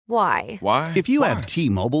Why? Why? If you have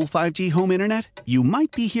T-Mobile 5G home internet, you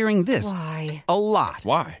might be hearing this Why? a lot.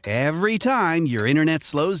 Why? Every time your internet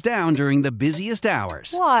slows down during the busiest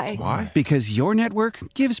hours. Why? Why? Because your network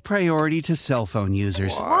gives priority to cell phone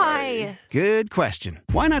users. Why? Good question.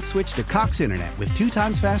 Why not switch to Cox Internet with 2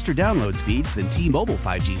 times faster download speeds than T-Mobile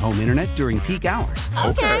 5G home internet during peak hours?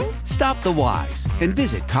 Okay. Stop the whys and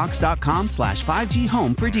visit cox.com/5G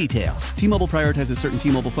home for details. T-Mobile prioritizes certain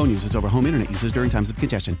T-Mobile phone users over home internet users during times of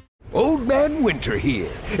congestion. Old Man Winter here.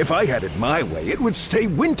 If I had it my way, it would stay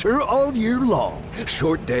winter all year long.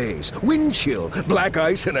 Short days, wind chill, black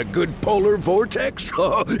ice, and a good polar vortex.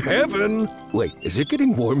 Oh, heaven. Wait, is it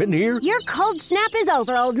getting warm in here? Your cold snap is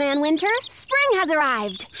over, Old Man Winter. Spring has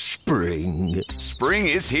arrived. Spring. Spring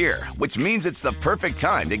is here, which means it's the perfect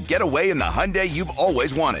time to get away in the Hyundai you've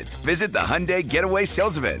always wanted. Visit the Hyundai Getaway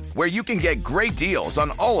Sales Event, where you can get great deals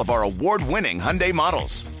on all of our award-winning Hyundai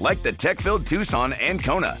models, like the tech-filled Tucson and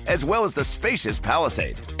Kona, as well as the spacious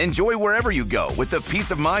Palisade. Enjoy wherever you go with the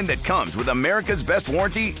peace of mind that comes with America's best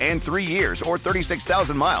warranty and 3 years or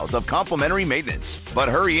 36,000 miles of complimentary maintenance. But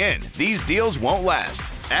hurry in, these deals won't last.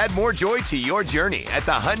 Add more joy to your journey at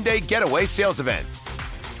the Hyundai Getaway Sales Event.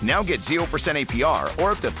 Now get 0% APR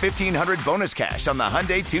or up to $1,500 bonus cash on the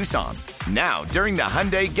Hyundai Tucson. Now, during the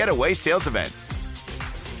Hyundai Getaway Sales Event.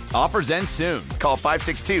 Offers end soon. Call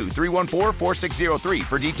 562-314-4603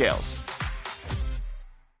 for details.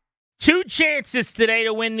 2 chances today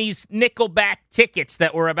to win these Nickelback tickets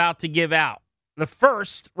that we're about to give out. The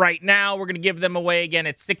first, right now, we're going to give them away again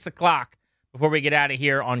at 6 o'clock before we get out of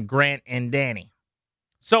here on Grant and Danny.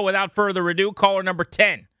 So without further ado, caller number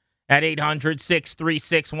 10 at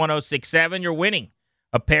 800-636-1067. You're winning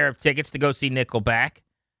a pair of tickets to go see Nickelback.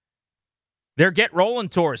 Their Get Rollin'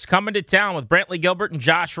 tours coming to town with Brantley Gilbert and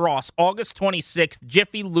Josh Ross, August 26th,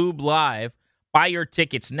 Jiffy Lube Live. Buy your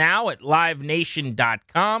tickets now at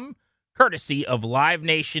livenation.com. Courtesy of Live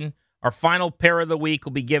Nation. Our final pair of the week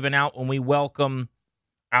will be given out when we welcome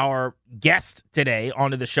our guest today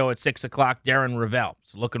onto the show at 6 o'clock, Darren Ravel.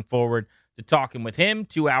 So looking forward to talking with him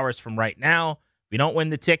 2 hours from right now. If you don't win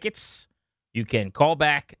the tickets, you can call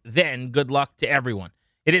back then. Good luck to everyone.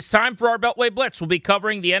 It is time for our Beltway Blitz. We'll be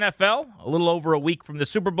covering the NFL a little over a week from the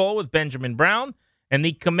Super Bowl with Benjamin Brown and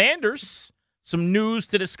the Commanders. Some news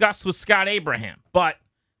to discuss with Scott Abraham. But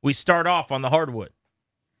we start off on the hardwood.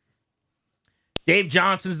 Dave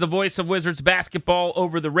Johnson's the voice of Wizards basketball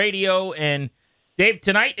over the radio. And, Dave,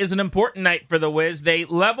 tonight is an important night for the Wiz. They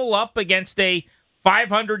level up against a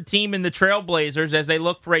 500 team in the Trailblazers as they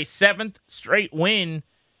look for a 7th straight win.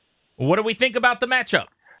 What do we think about the matchup?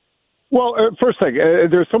 Well, first thing,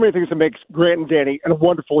 there's so many things that makes Grant and Danny a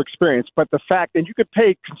wonderful experience, but the fact, and you could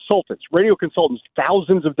pay consultants, radio consultants,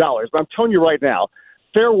 thousands of dollars, but I'm telling you right now,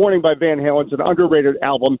 Fair Warning by Van Halen's an underrated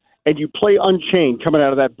album, and you play Unchained coming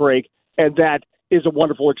out of that break, and that is a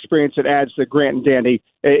wonderful experience that adds to the Grant and Danny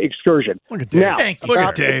excursion. Look at Dave. Now, Look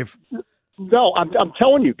at Dave. No, I'm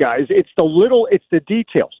telling you guys, it's the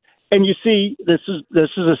details. And you see, this is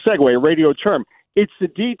a segue, a radio term. It's the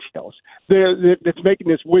details that's making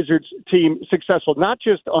this Wizards team successful, not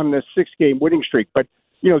just on the 6-game winning streak, but,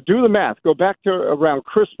 do the math. Go back to around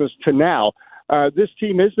Christmas to now. This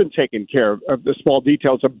team has been taking care of the small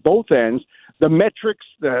details of both ends. The metrics,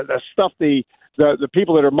 the stuff, the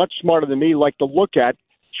people that are much smarter than me like to look at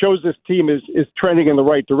shows this team is trending in the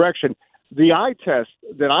right direction. The eye test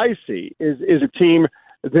that I see is a team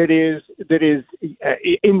that is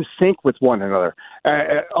in sync with one another.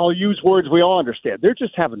 I'll use words we all understand. They're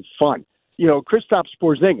just having fun. Kristaps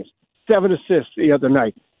Porzingis, 7 assists the other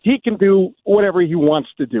night. He can do whatever he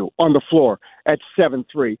wants to do on the floor at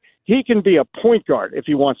 7'3". He can be a point guard if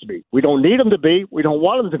he wants to be. We don't need him to be. We don't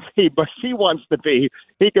want him to be, but if he wants to be,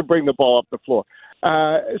 he can bring the ball up the floor.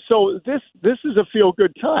 So this is a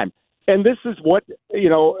feel-good time. And this is what,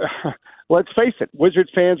 let's face it, Wizards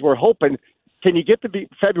fans were hoping, can you get to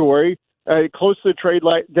February, close to the trade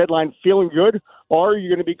deadline, feeling good, or are you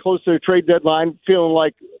going to be close to the trade deadline feeling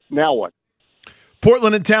like, now what?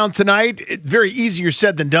 Portland in town tonight. Very easier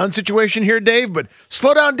said than done situation here, Dave, but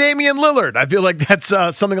slow down Damian Lillard. I feel like that's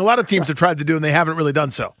something a lot of teams have tried to do, and they haven't really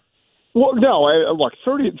done so. Well, no, look,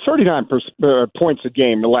 39 points a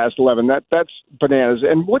game in the last 11. That's bananas.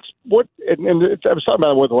 And I was talking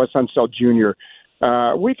about it with Wes Unseld Jr.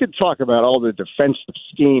 We could talk about all the defensive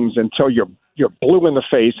schemes until you're blue in the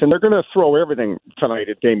face, and they're going to throw everything tonight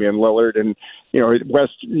at Damian Lillard. And Wes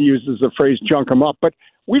uses the phrase "junk him up," but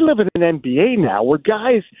we live in an NBA now where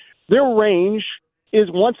guys, their range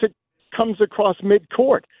is once it comes across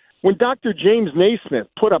midcourt. When Dr. James Naismith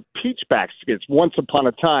put up peach baskets once upon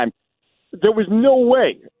a time, there was no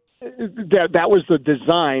way that was the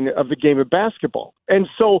design of the game of basketball. And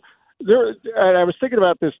so and I was thinking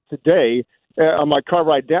about this today on my car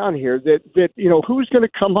ride down here, that who's going to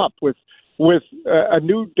come up with a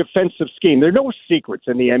new defensive scheme? There are no secrets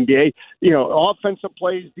in the NBA. Offensive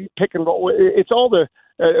plays, pick and roll. It's all the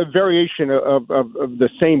variation of the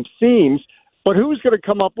same themes. But who's going to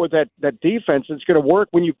come up with that defense that's going to work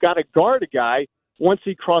when you've got to guard a guy once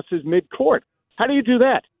he crosses midcourt? How do you do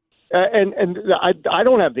that? And I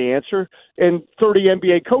don't have the answer, and 30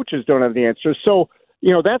 NBA coaches don't have the answer. So,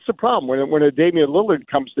 that's the problem when a Damian Lillard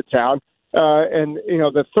comes to town, and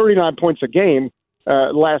the 39 points a game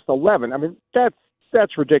last 11. I mean,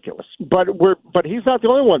 that's ridiculous. But he's not the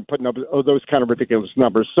only one putting up those kind of ridiculous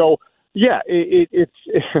numbers. So yeah, it's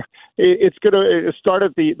going to start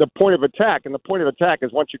at the point of attack, and the point of attack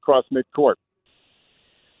is once you cross midcourt.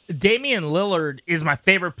 Damian Lillard is my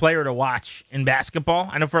favorite player to watch in basketball.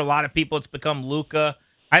 I know for a lot of people it's become Luka.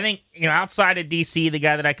 I think, outside of DC, the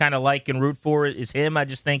guy that I kind of like and root for is him. I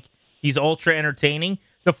just think he's ultra entertaining.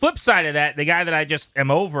 The flip side of that, the guy that I just am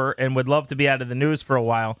over and would love to be out of the news for a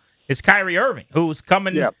while is Kyrie Irving, who's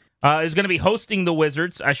coming, is going to be hosting the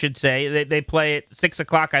Wizards, I should say. They play at 6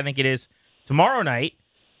 o'clock, I think it is, tomorrow night.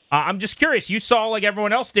 I'm just curious. You saw, like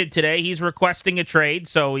everyone else did today, he's requesting a trade.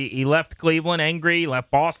 So he left Cleveland angry, he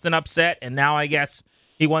left Boston upset, and now I guess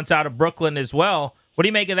he wants out of Brooklyn as well. What do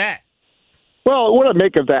you make of that? Well, what I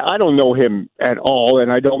make of that, I don't know him at all,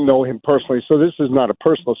 and I don't know him personally, so this is not a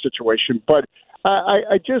personal situation. But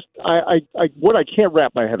what I can't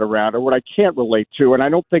wrap my head around, or what I can't relate to, and I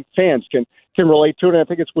don't think fans can relate to it, and I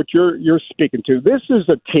think it's what you're speaking to. This is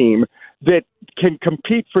a team that can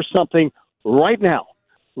compete for something right now,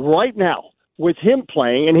 with him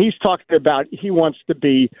playing, and he's talking about he wants to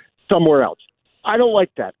be somewhere else. I don't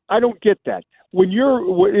like that. I don't get that. We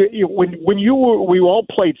all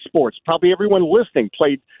played sports. Probably everyone listening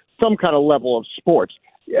played some kind of level of sports.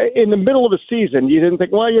 In the middle of a season, you didn't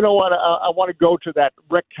think, well, you know what, I want to go to that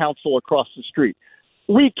rec council across the street.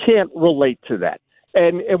 We can't relate to that.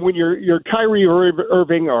 And when you're Kyrie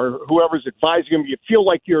Irving or whoever's advising him, you feel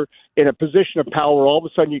like you're in a position of power. All of a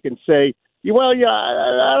sudden, you can say, well, yeah,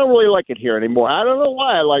 I don't really like it here anymore. I don't know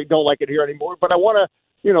why I don't like it here anymore, but I want to.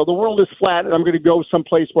 The world is flat, and I'm going to go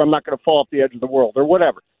someplace where I'm not going to fall off the edge of the world or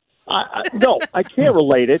whatever. No, I can't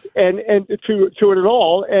relate it and to it at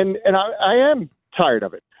all, and I am tired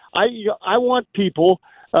of it. I want people,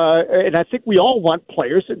 and I think we all want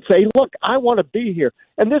players that say, look, I want to be here.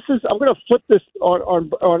 And I'm going to flip this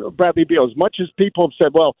on Bradley Beal. As much as people have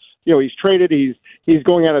said, well, he's traded, he's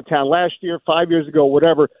going out of town last year, 5 years ago,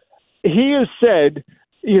 whatever. He has said,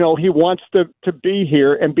 he wants to be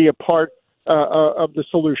here and be a part of the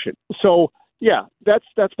solution. So, yeah,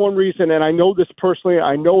 that's one reason. And I know this personally.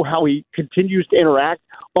 I know how he continues to interact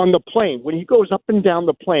on the plane. When he goes up and down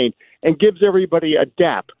the plane and gives everybody a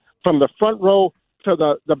dap from the front row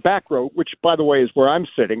to the back row, which, by the way, is where I'm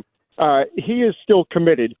sitting, he is still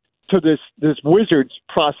committed to this Wizards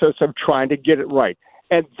process of trying to get it right.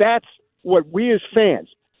 And that's what we as fans,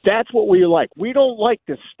 that's what we like. We don't like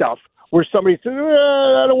this stuff where somebody says,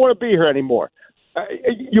 I don't want to be here anymore.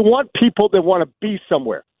 You want people that want to be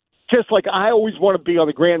somewhere. Just like I always want to be on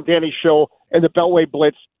the Grand Danny Show and the Beltway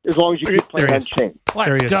Blitz as long as you keep playing Unchained.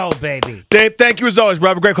 Let's go, baby. Dave, thank you as always, bro.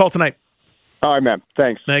 Have a great call tonight. All right, man.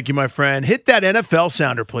 Thanks. Thank you, my friend. Hit that NFL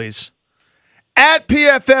sounder, please. At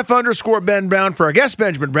PFF_Ben Brown for our guest,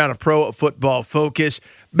 Benjamin Brown of Pro Football Focus.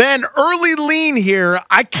 Ben, early lean here.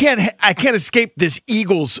 I can't escape this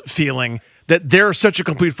Eagles feeling that they're such a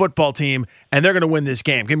complete football team and they're going to win this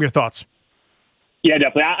game. Give me your thoughts. Yeah,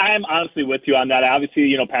 definitely. I am honestly with you on that.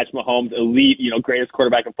 Obviously, Patrick Mahomes, elite, greatest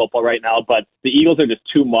quarterback in football right now, but the Eagles are just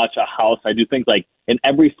too much a house. I do think, in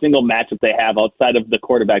every single matchup they have outside of the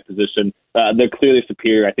quarterback position, they're clearly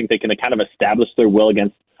superior. I think they can kind of establish their will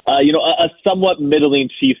against, a somewhat middling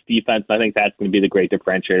Chiefs defense. I think that's going to be the great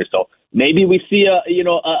differentiator. So maybe we see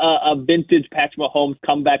a vintage Patrick Mahomes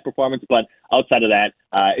comeback performance, but outside of that,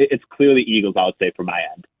 it's clearly Eagles, I would say, from my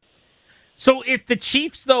end. So if the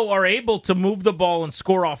Chiefs, though, are able to move the ball and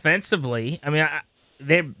score offensively, I mean,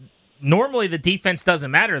 normally the defense doesn't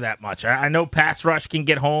matter that much. I know pass rush can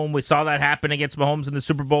get home. We saw that happen against Mahomes in the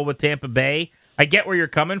Super Bowl with Tampa Bay. I get where you're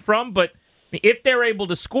coming from, but if they're able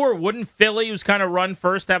to score, wouldn't Philly, who's kind of run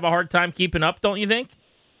first, have a hard time keeping up, don't you think?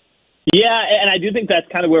 Yeah, and I do think that's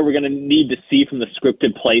kind of where we're going to need to see from the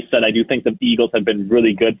scripted play set. I do think the Eagles have been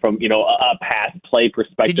really good from, a pass play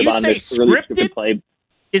perspective on this early scripted play.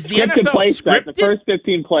 Is the NFL scripted? The first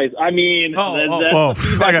 15 plays. I mean, I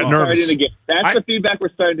got nervous. That's the feedback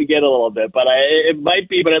we're starting to get a little bit, but it might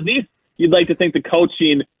be. But at least you'd like to think the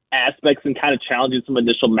coaching aspects and kind of challenging some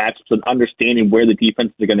initial matchups and understanding where the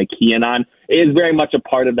defenses are going to key in on is very much a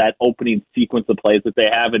part of that opening sequence of plays that they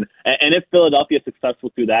have. And if Philadelphia is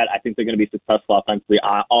successful through that, I think they're going to be successful offensively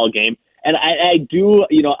all game. And I do,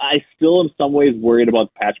 I still in some ways worried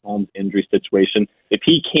about Patrick Mahomes' injury situation. If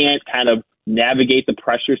he can't kind of navigate the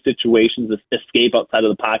pressure situations, escape outside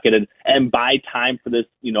of the pocket, and buy time for this,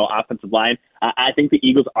 offensive line, I think the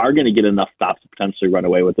Eagles are going to get enough stops to potentially run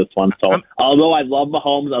away with this one. So although I love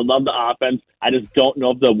Mahomes, I love the offense, I just don't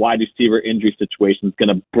know if the wide receiver injury situation is going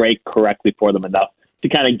to break correctly for them enough to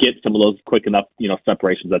kind of get some of those quick enough,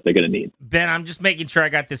 separations that they're going to need. Ben, I'm just making sure I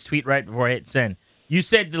got this tweet right before I hit send. You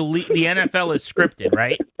said the NFL is scripted,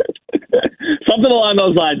 right? Something along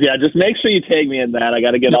those lines, yeah. Just make sure you tag me in that. I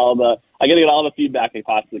got to get all the feedback I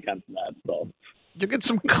possibly can from that. So you'll get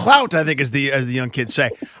some clout, I think, as the young kids say.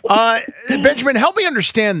 Benjamin, help me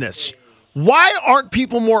understand this. Why aren't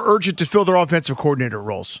people more urgent to fill their offensive coordinator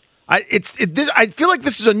roles? I feel like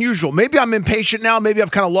this is unusual. Maybe I'm impatient now. Maybe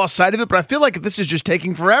I've kind of lost sight of it, but I feel like this is just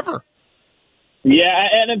taking forever. Yeah,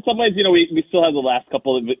 and in some ways, we still have the last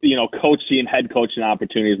couple of, coaching, head coaching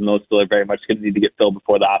opportunities, and those still are very much going to need to get filled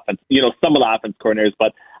before the offense, some of the offense coordinators.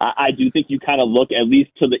 But I do think you kind of look at least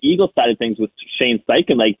to the Eagles side of things with Shane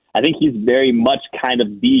Steichen. Like, I think he's very much kind of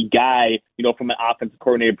the guy, from an offensive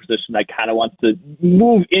coordinator position that kind of wants to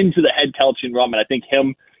move into the head coaching realm. And I think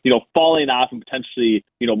him, falling off and potentially,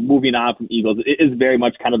 moving on from Eagles is very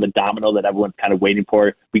much kind of the domino that everyone's kind of waiting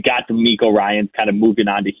for. We got DeMeco Ryans kind of moving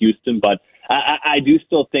on to Houston, but I do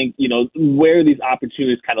still think, where these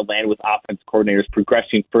opportunities kind of land with offense coordinators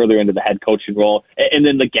progressing further into the head coaching role, and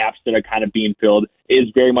then the gaps that are kind of being filled is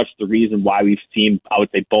very much the reason why we've seen, I would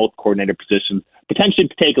say, both coordinator positions potentially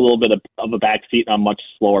take a little bit of a backseat on a much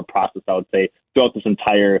slower process, I would say, throughout this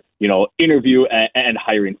entire, interview and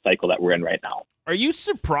hiring cycle that we're in right now. Are you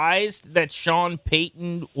surprised that Sean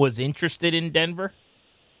Payton was interested in Denver?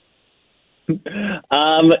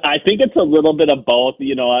 I think it's a little bit of both.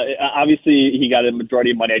 Obviously he got a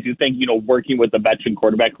majority of money. I do think, working with a veteran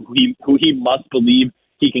quarterback who he must believe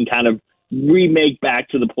he can kind of remake back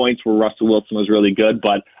to the points where Russell Wilson was really good.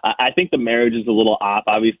 But I think the marriage is a little off.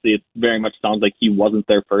 Obviously, it very much sounds like he wasn't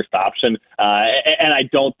their first option. And I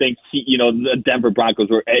don't think the Denver Broncos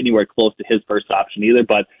were anywhere close to his first option either.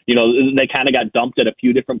 But, they kind of got dumped at a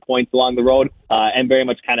few different points along the road and very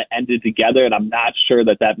much kind of ended together. And I'm not sure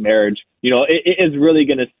that marriage, it is really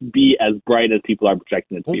going to be as bright as people are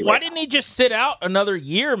projecting it to be. Why didn't he just sit out another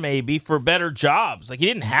year maybe for better jobs? Like, he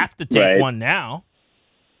didn't have to take one now.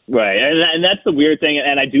 Right, and that's the weird thing,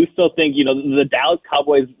 and I do still think, the Dallas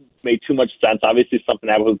Cowboys made too much sense. Obviously, something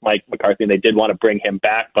happened with Mike McCarthy, and they did want to bring him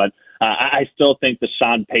back, but I still think the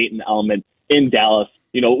Sean Payton element in Dallas,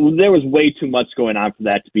 there was way too much going on for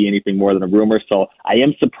that to be anything more than a rumor, so I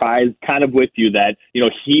am surprised kind of with you that,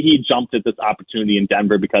 he jumped at this opportunity in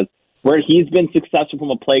Denver because where he's been successful from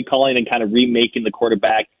a play calling and kind of remaking the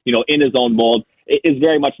quarterback, in his own mold, is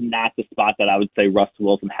very much not the spot that I would say Russell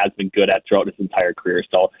Wilson has been good at throughout his entire career.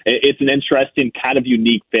 So it's an interesting kind of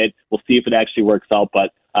unique fit. We'll see if it actually works out.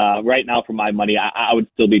 But right now, for my money, I would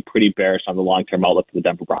still be pretty bearish on the long-term outlook for the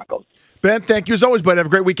Denver Broncos. Ben, thank you as always, bud. Have a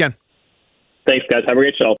great weekend. Thanks, guys. Have a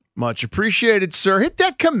great show. Much appreciated, sir. Hit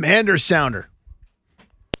that commander sounder.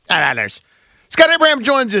 Scott Abraham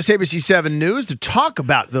joins us, ABC7 News, to talk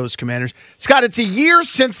about those Commanders. Scott, it's a year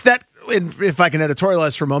since that, if I can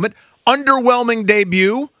editorialize for a moment, underwhelming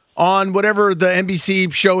debut on whatever the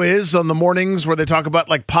NBC show is on the mornings where they talk about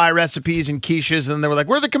like pie recipes and quiches, and they were like,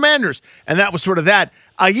 we're the Commanders. And that was sort of that.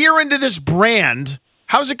 A year into this brand,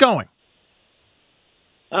 how's it going?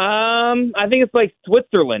 I think it's like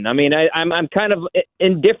Switzerland. I mean, I'm kind of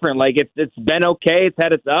indifferent. Like it's been okay. It's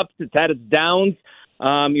had its ups. It's had its downs.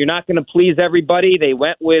 You're not going to please everybody. They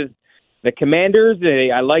went with the Commanders.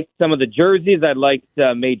 I liked some of the jerseys. I liked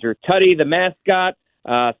Major Tutty, the mascot.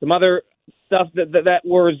 Some other stuff that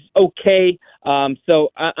was okay.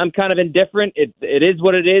 So I'm kind of indifferent. It is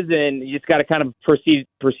what it is, and you just got to kind of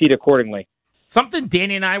proceed accordingly. Something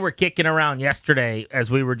Danny and I were kicking around yesterday as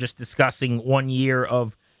we were just discussing 1 year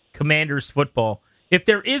of Commanders football. If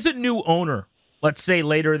there is a new owner, let's say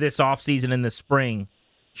later this offseason in the spring,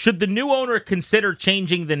 should the new owner consider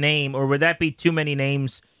changing the name, or would that be too many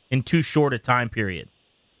names in too short a time period?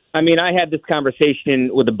 I mean, I had this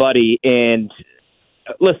conversation with a buddy, and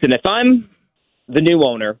listen, if I'm the new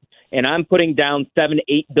owner and I'm putting down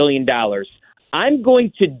 $7-8 billion, I'm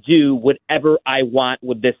going to do whatever I want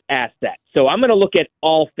with this asset. So I'm going to look at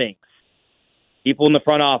all things. People in the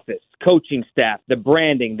front office, coaching staff, the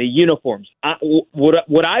branding, the uniforms.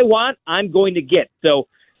 What I want, I'm going to get. So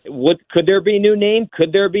Could there be a new name?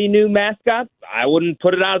 Could there be new mascots? I wouldn't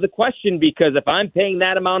put it out of the question, because if I'm paying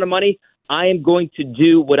that amount of money, I am going to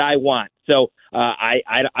do what I want. So I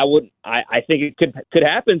think it could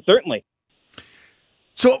happen, certainly.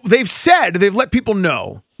 So they've let people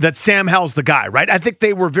know that Sam Howell's the guy, right? I think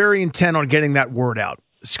they were very intent on getting that word out,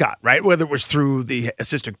 Scott, right? Whether it was through the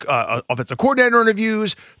assistant offensive coordinator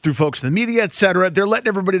interviews, through folks in the media, et cetera. They're letting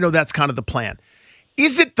everybody know that's kind of the plan.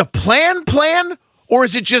 Is it the plan, or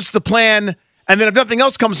is it just the plan, and then if nothing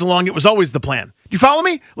else comes along, it was always the plan? Do you follow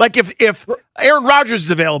me? Like if Aaron Rodgers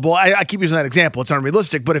is available, I keep using that example, it's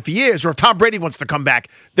unrealistic, but if he is, or if Tom Brady wants to come back,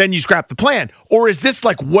 then you scrap the plan. Or is this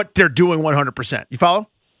like what they're doing 100%? You follow?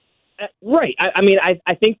 Right.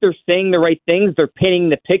 I think they're saying the right things. They're painting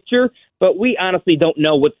the picture, but we honestly don't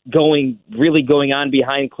know what's really going on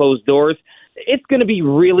behind closed doors. It's going to be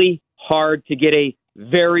really hard to get a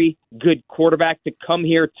very good quarterback to come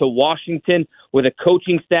here to Washington with a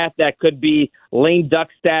coaching staff that could be lame duck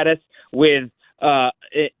status, with a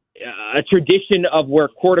tradition of where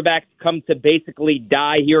quarterbacks come to basically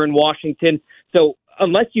die here in Washington. So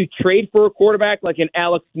unless you trade for a quarterback like an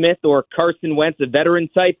Alex Smith or Carson Wentz, a veteran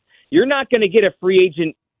type, you're not going to get a free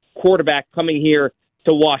agent quarterback coming here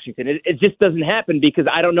to Washington. It just doesn't happen, because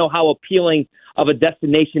I don't know how appealing of a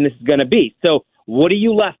destination this is going to be. So what are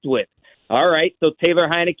you left with? All right, so Taylor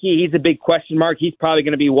Heineke, he's a big question mark. He's probably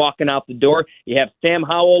going to be walking out the door. You have Sam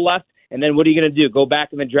Howell left, and then what are you going to do? Go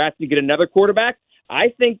back in the draft to get another quarterback?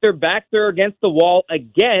 I think their backs are against the wall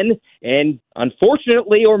again, and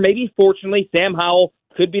unfortunately, or maybe fortunately, Sam Howell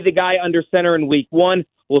could be the guy under center in week one.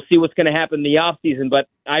 We'll see what's going to happen in the offseason, but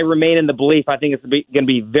I remain in the belief I think it's going to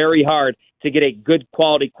be very hard to get a good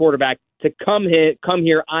quality quarterback to come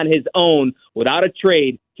here on his own without a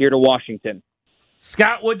trade here to Washington.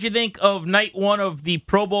 Scott, what'd you think of night one of the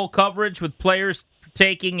Pro Bowl coverage, with players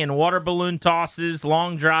taking in water balloon tosses,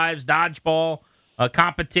 long drives, dodgeball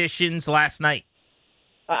competitions last night?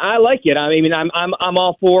 I like it. I mean, I'm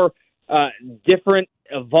all for different,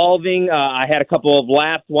 evolving. I had a couple of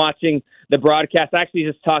laughs watching the broadcast. I actually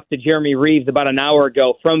just talked to Jeremy Reeves about an hour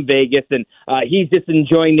ago from Vegas, and he's just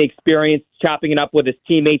enjoying the experience, chopping it up with his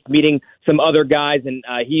teammates, meeting some other guys, and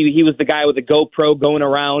he was the guy with the GoPro going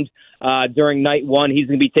around during night one. He's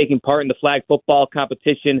going to be taking part in the flag football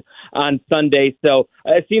competition on Sunday. So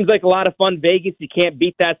it seems like a lot of fun. Vegas, you can't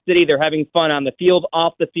beat that city. They're having fun on the field,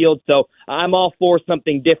 off the field. So I'm all for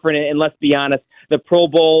something different. And let's be honest, the Pro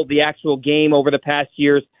Bowl, the actual game over the past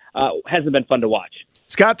years, hasn't been fun to watch.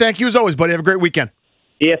 Scott, thank you as always, buddy. Have a great weekend.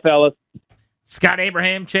 See ya, fellas. Scott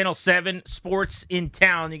Abraham, Channel 7 Sports in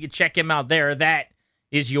Town. You can check him out there. That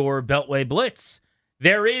is your Beltway Blitz.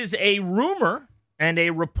 There is a rumor and a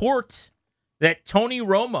report that Tony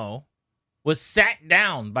Romo was sat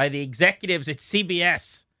down by the executives at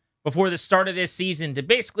CBS before the start of this season to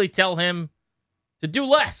basically tell him to do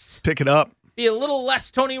less. Pick it up. Be a little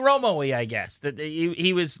less Tony Romo-y, I guess. That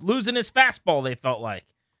he was losing his fastball, they felt like.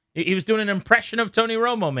 He was doing an impression of Tony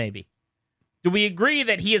Romo, maybe. Do we agree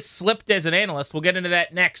that he has slipped as an analyst? We'll get into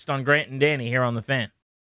that next on Grant and Danny here on The Fan.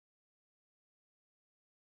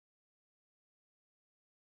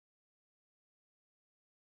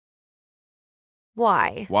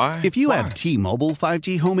 Why? If you have T-Mobile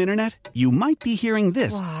 5G home internet, you might be hearing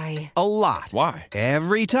this Why? a lot. Why?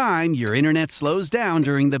 Every time your internet slows down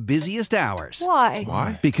during the busiest hours.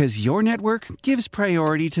 Why? Because your network gives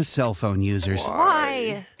priority to cell phone users.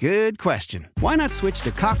 Why? Good question. Why not switch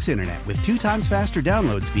to Cox Internet with 2 times faster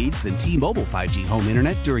download speeds than T-Mobile 5G home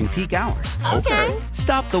internet during peak hours? Okay.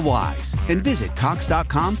 Stop the whys and visit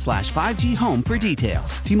cox.com/5G home for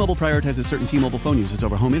details. T-Mobile prioritizes certain T-Mobile phone users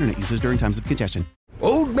over home internet users during times of congestion.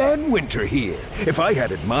 Old Man Winter here. If I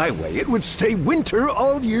had it my way, it would stay winter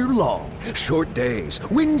all year long. Short days,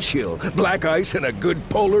 wind chill, black ice, and a good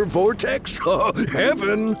polar vortex. Oh,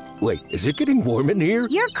 heaven. Wait, is it getting warm in here?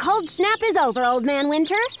 Your cold snap is over, Old Man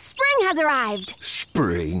Winter. Spring has arrived.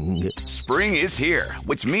 Spring. Spring is here,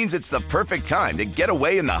 which means it's the perfect time to get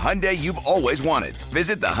away in the Hyundai you've always wanted.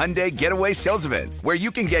 Visit the Hyundai Getaway Sales Event, where you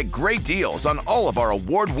can get great deals on all of our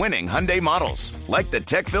award-winning Hyundai models, like the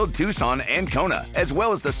tech-filled Tucson and Kona, as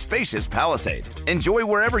well as the spacious Palisade. Enjoy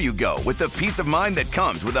wherever you go with the peace of mind that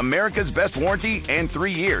comes with America's best warranty and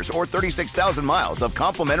 3 years or 36,000 miles of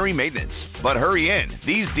complimentary maintenance. But hurry in,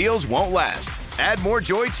 these deals won't last. Add more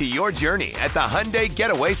joy to your journey at the Hyundai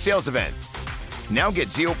Getaway Sales Event. Now get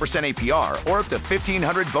 0% APR or up to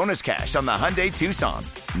 $1,500 bonus cash on the Hyundai Tucson.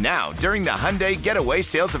 Now, during the Hyundai Getaway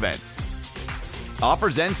Sales Event.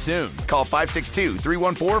 Offers end soon. Call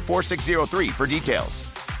 562-314-4603 for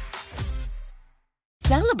details.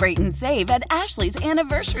 Celebrate and save at Ashley's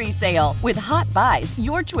Anniversary Sale. With Hot Buys,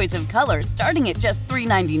 your choice of colors starting at just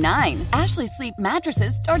 $3.99. Ashley Sleep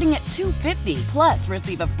mattresses starting at $2.50. Plus,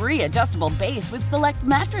 receive a free adjustable base with select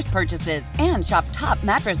mattress purchases. And shop top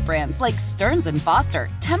mattress brands like Stearns & Foster,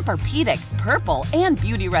 Tempur-Pedic, Purple, and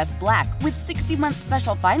Beautyrest Black with 60-month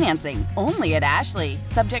special financing. Only at Ashley.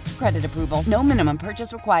 Subject to credit approval. No minimum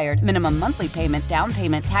purchase required. Minimum monthly payment, down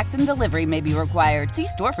payment, tax, and delivery may be required. See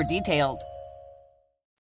store for details.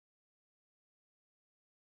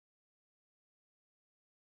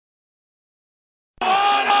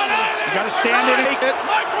 You got to stand in and take it.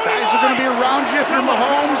 Guys are going to be around you if you're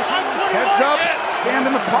Mahomes. Heads up, stand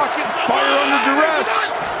in the pocket, fire under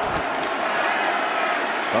duress.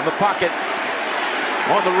 From the pocket,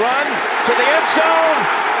 on the run to the end zone.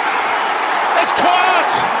 It's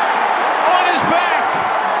caught on his back.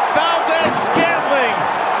 Valdez-Scantling.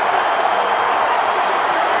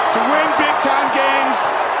 To win big-time games,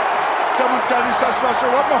 someone's got to do something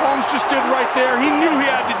special. What Mahomes just did right there, he knew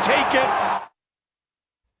he had to take it.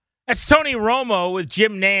 That's Tony Romo with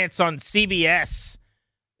Jim Nantz on CBS.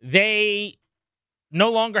 They no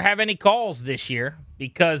longer have any calls this year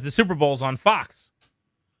because the Super Bowl's on Fox.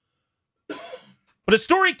 But a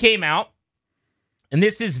story came out, and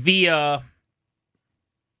this is via,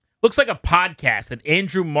 looks like a podcast that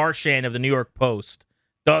Andrew Marchand of the New York Post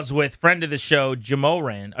does with friend of the show, John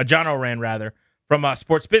Oran, from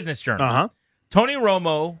Sports Business Journal. Uh-huh. Tony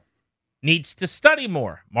Romo needs to study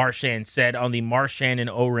more, Marchand said on the Marchand and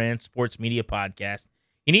Oran Sports Media Podcast.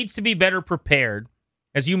 He needs to be better prepared.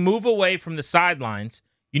 As you move away from the sidelines,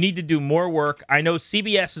 you need to do more work. I know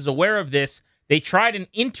CBS is aware of this. They tried an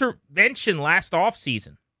intervention last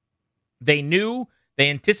offseason. They knew,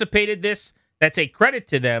 they anticipated this. That's a credit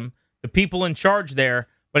to them, the people in charge there,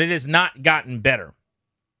 but it has not gotten better.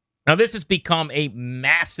 Now, this has become a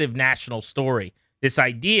massive national story, this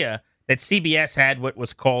idea that CBS had what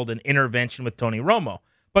was called an intervention with Tony Romo.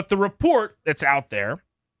 But the report that's out there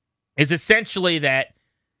is essentially that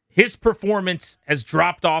his performance has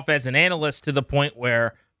dropped off as an analyst to the point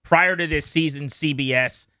where prior to this season,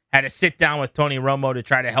 CBS had to sit down with Tony Romo to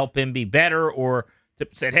try to help him be better, or to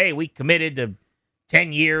said, hey, we committed to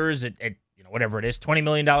 10 years at whatever it is, $20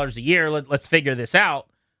 million a year. Let's figure this out.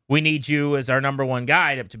 We need you as our number one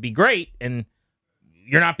guy to be great, and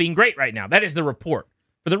you're not being great right now. That is the report.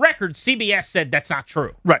 For the record, CBS said that's not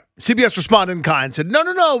true. Right. CBS responded in kind and said,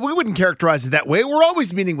 no, we wouldn't characterize it that way. We're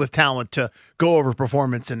always meeting with talent to go over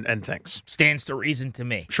performance and things. Stands to reason to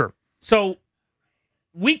me. Sure. So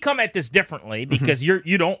we come at this differently because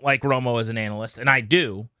you don't like Romo as an analyst, and I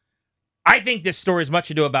do. I think this story is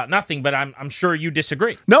much ado about nothing, but I'm sure you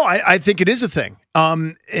disagree. No, I think it is a thing.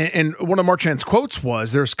 And one of Marchand's quotes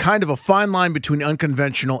was, there's kind of a fine line between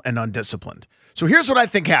unconventional and undisciplined. So here's what I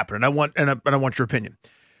think happened, and I want your opinion.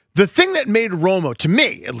 The thing that made Romo, to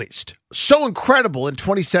me at least, so incredible in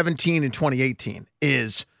 2017 and 2018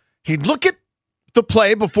 is he'd look at the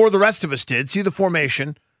play before the rest of us did, see the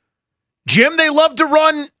formation. Jim, they love to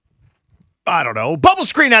run, I don't know, bubble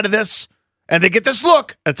screen out of this, and they get this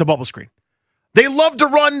look. It's a bubble screen. They love to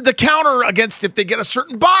run the counter against if they get a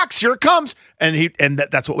certain box. Here it comes. And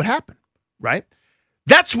that's what would happen, right?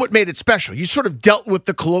 That's what made it special. You sort of dealt with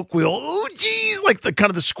the colloquial, oh, geez, like the kind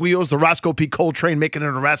of the squeals, the Roscoe P. Coltrane making an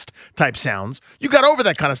arrest type sounds. You got over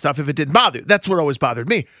that kind of stuff if it didn't bother you. That's what always bothered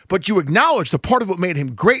me. But you acknowledge the part of what made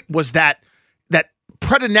him great was that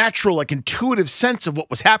preternatural, like intuitive sense of what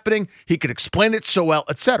was happening. He could explain it so well,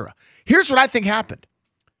 etc. Here's what I think happened.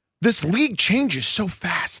 This league changes so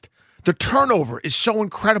fast. The turnover is so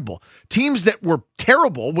incredible. Teams that were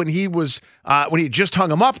terrible when he just hung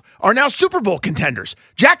them up are now Super Bowl contenders.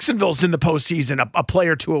 Jacksonville's in the postseason, a play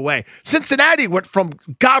or two away. Cincinnati went from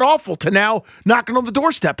god-awful to now knocking on the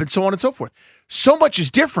doorstep and so on and so forth. So much is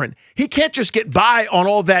different. He can't just get by on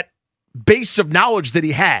all that base of knowledge that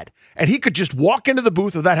he had. And he could just walk into the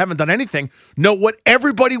booth without having done anything, know what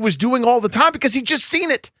everybody was doing all the time because he'd just seen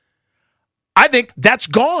it. I think that's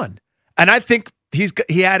gone. And I think he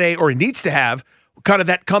needs to have kind of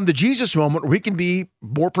that come to Jesus moment where he can be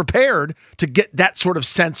more prepared to get that sort of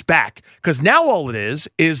sense back. Because now all it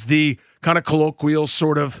is the kind of colloquial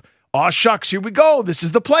sort of, aw shucks, here we go. This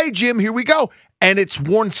is the play, Jim. Here we go. And it's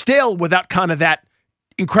worn stale without kind of that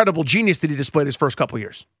incredible genius that he displayed his first couple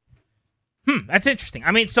years. That's interesting.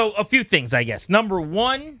 I mean, so a few things, I guess. Number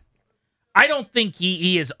one, I don't think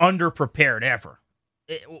he is underprepared ever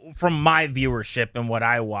from my viewership and what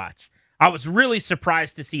I watch. I was really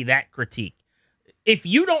surprised to see that critique. If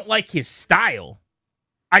you don't like his style,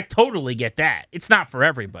 I totally get that. It's not for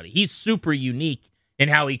everybody. He's super unique in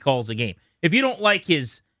how he calls a game. If you don't like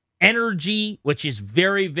his energy, which is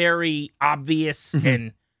very, very obvious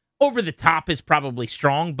and over the top is probably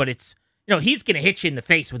strong, but it's, he's going to hit you in the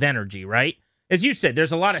face with energy, right? As you said,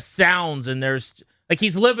 there's a lot of sounds and there's, like,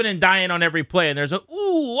 he's living and dying on every play and there's a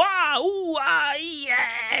ooh, ah,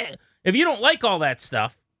 yeah. If you don't like all that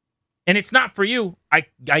stuff and it's not for you,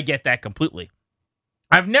 I get that completely.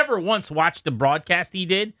 I've never once watched the broadcast he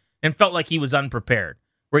did and felt like he was unprepared,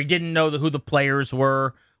 where he didn't know who the players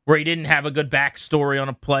were, where he didn't have a good backstory on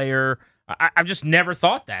a player. I've just never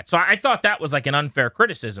thought that. So I thought that was like an unfair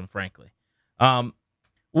criticism, frankly.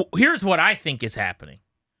 Here's what I think is happening.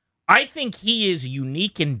 I think he is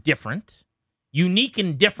unique and different. Unique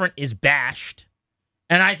and different is bashed,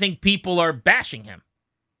 and I think people are bashing him.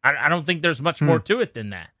 I don't think there's much more to it than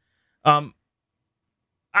that.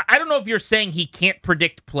 I don't know if you're saying he can't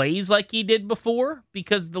predict plays like he did before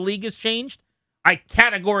because the league has changed. I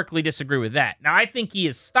categorically disagree with that. Now, I think he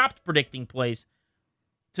has stopped predicting plays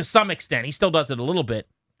to some extent. He still does it a little bit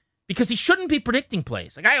because he shouldn't be predicting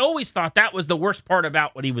plays. Like, I always thought that was the worst part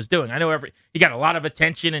about what he was doing. I know he got a lot of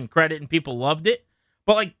attention and credit and people loved it,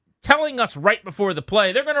 but like telling us right before the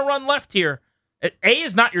play, they're going to run left here. A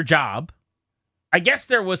is not your job. I guess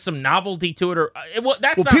there was some novelty to it,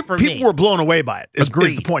 that's not for me. People were blown away by it, is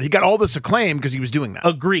the point. He got all this acclaim because he was doing that.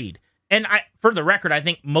 Agreed. And for the record, I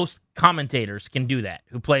think most commentators can do that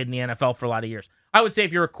who played in the NFL for a lot of years. I would say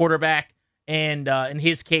if you're a quarterback and in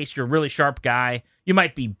his case, you're a really sharp guy, you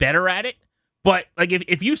might be better at it. But like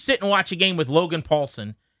if you sit and watch a game with Logan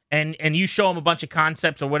Paulson and you show him a bunch of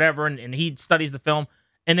concepts or whatever and he studies the film,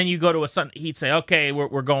 and then you go to he'd say, okay,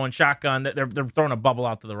 we're going shotgun. They're throwing a bubble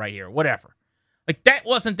out to the right here, whatever. Like, that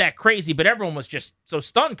wasn't that crazy, but everyone was just so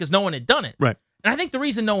stunned because no one had done it. Right. And I think the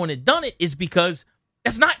reason no one had done it is because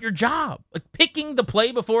that's not your job. Like, picking the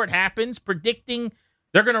play before it happens, predicting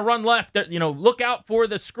they're going to run left, look out for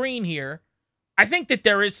the screen here. I think that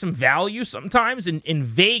there is some value sometimes in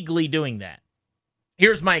vaguely doing that.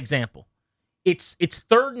 Here's my example. It's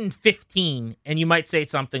 3rd and 15, and you might say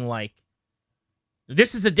something like,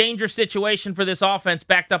 this is a dangerous situation for this offense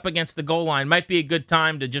backed up against the goal line. Might be a good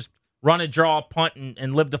time to just run a draw, punt,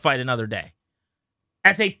 and live to fight another day.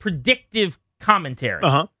 As a predictive commentary,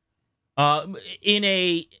 in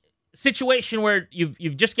a situation where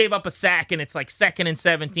you've just gave up a sack and it's like 2nd and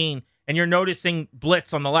 17, and you're noticing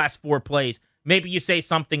blitz on the last 4 plays, maybe you say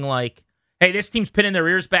something like, hey, this team's pinning their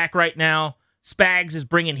ears back right now. Spags is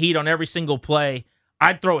bringing heat on every single play.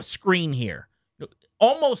 I'd throw a screen here.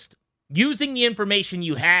 Almost using the information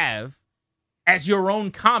you have as your own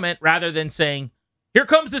comment rather than saying, here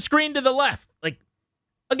comes the screen to the left. Like,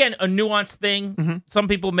 again, a nuanced thing. Some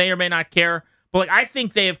people may or may not care. But like, I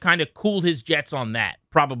think they have kind of cooled his jets on that,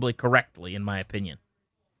 probably correctly, in my opinion.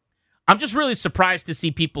 I'm just really surprised to see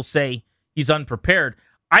people say he's unprepared.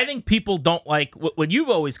 I think people don't like what you've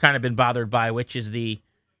always kind of been bothered by, which is the,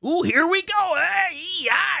 ooh, here we go.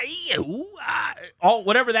 All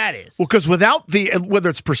whatever that is. Well, because without whether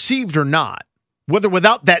it's perceived or not,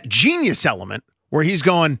 without that genius element where he's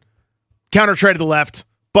going counter trade to the left,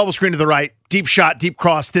 bubble screen to the right, deep shot, deep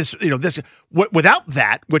cross, this. Without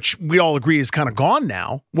that, which we all agree is kind of gone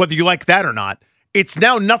now, whether you like that or not, it's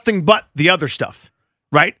now nothing but the other stuff,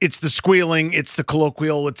 right? It's the squealing, it's the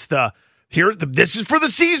colloquial, it's this is for the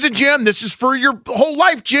season, Jim. This is for your whole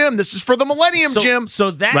life, Jim. This is for the millennium, Jim. So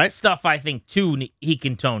that right? stuff, I think, too, he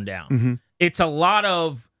can tone down. It's a lot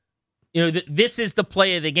of, this is the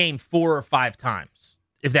play of the game 4 or 5 times,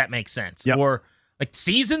 if that makes sense. Yep. Or, like,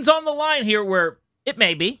 season's on the line here where it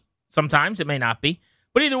may be. Sometimes it may not be.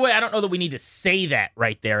 But either way, I don't know that we need to say that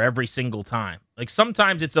right there every single time. Like,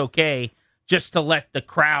 sometimes it's okay just to let the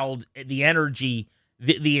crowd, the energy,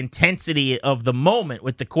 the intensity of the moment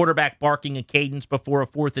with the quarterback barking a cadence before a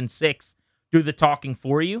 4th and 6 do the talking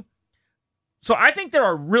for you. So I think there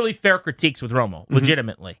are really fair critiques with Romo,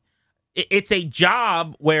 legitimately. It's a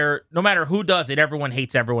job where no matter who does it, everyone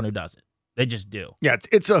hates everyone who does it. They just do. Yeah,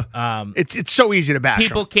 it's so easy to bash.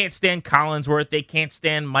 People can't stand Collinsworth. They can't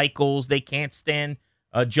stand Michaels. They can't stand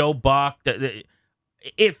Joe Buck. One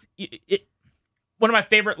of my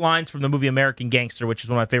favorite lines from the movie American Gangster, which is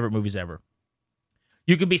one of my favorite movies ever.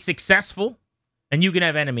 You can be successful and you can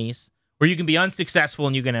have enemies, or you can be unsuccessful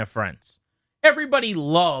and you can have friends. Everybody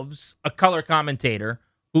loves a color commentator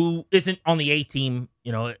who isn't on the A team,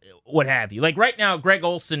 what have you. Like right now, Greg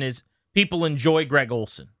Olsen people enjoy Greg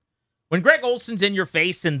Olsen. When Greg Olsen's in your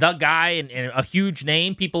face and the guy and a huge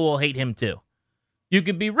name, people will hate him too. You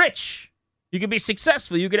could be rich. You could be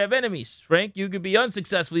successful. You could have enemies, Frank. You could be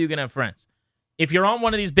unsuccessful. You can have friends. If you're on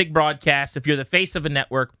one of these big broadcasts, if you're the face of a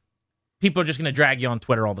network, people are just going to drag you on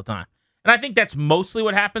Twitter all the time. And I think that's mostly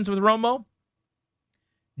what happens with Romo.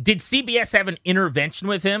 Did CBS have an intervention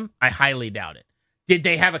with him? I highly doubt it. Did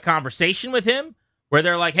they have a conversation with him where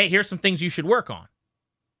they're like, hey, here's some things you should work on?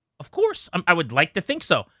 Of course. I would like to think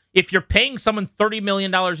so. If you're paying someone $30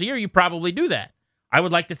 million a year, you probably do that. I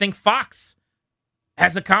would like to think Fox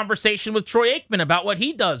has a conversation with Troy Aikman about what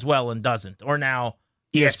he does well and doesn't, or now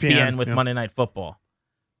ESPN with Monday Night Football.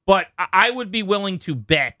 But I would be willing to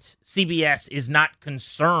bet CBS is not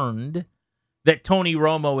concerned that Tony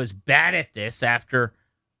Romo is bad at this after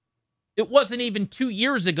it wasn't even 2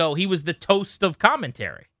 years ago he was the toast of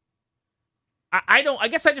commentary. I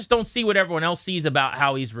guess I just don't see what everyone else sees about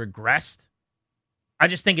how he's regressed. I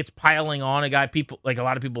just think it's piling on a guy a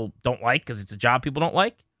lot of people don't like because it's a job people don't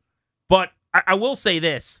like. But I will say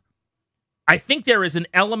this. I think there is an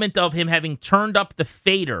element of him having turned up the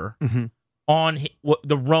fader on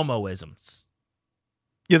the Romo-isms.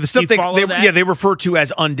 Yeah, the stuff they refer to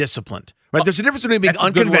as undisciplined. Right? Well, there's a difference between being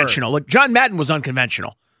unconventional. Like John Madden was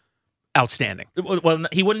unconventional. Outstanding. Well,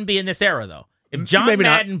 he wouldn't be in this era, though. If John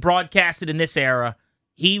Madden broadcasted in this era,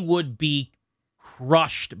 he would be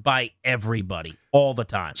crushed by everybody all the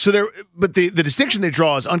time. So but the distinction they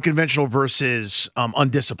draw is unconventional versus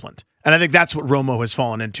undisciplined. And I think that's what Romo has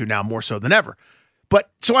fallen into now more so than ever. But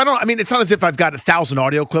so it's not as if I've got 1,000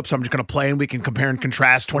 audio clips I'm just going to play and we can compare and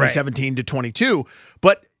contrast 2017 to 22.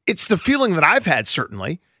 But it's the feeling that I've had,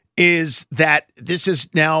 certainly, is that this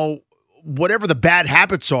is now whatever the bad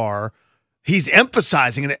habits are, he's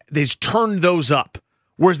emphasizing and he's turned those up.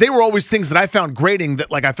 Whereas they were always things that I found grating that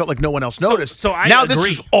I felt like no one else noticed. So I now agree.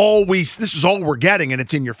 This is all we're getting, and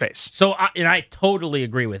it's in your face. So I totally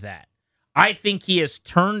agree with that. I think he has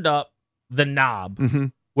turned up the knob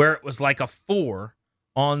where it was like a 4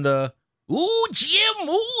 on the ooh Jim,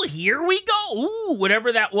 ooh here we go, ooh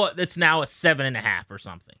whatever that was. That's now a 7.5 or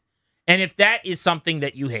something. And if that is something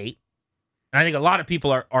that you hate, and I think a lot of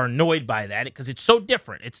people are annoyed by that because it's so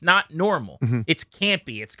different. It's not normal. It's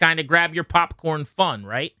campy. It's kind of grab your popcorn fun,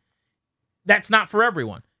 right? That's not for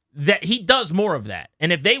everyone. That he does more of that.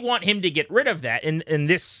 And if they want him to get rid of that in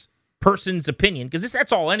this person's opinion, because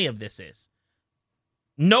that's all any of this is.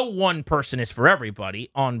 No one person is for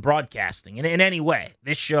everybody on broadcasting in any way.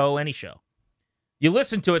 This show, any show. You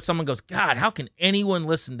listen to it, someone goes, God, how can anyone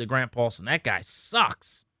listen to Grant Paulson? That guy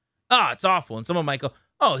sucks. Oh, it's awful. And someone might go,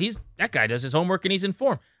 oh, that guy does his homework and he's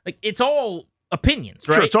informed. Like, it's all opinions,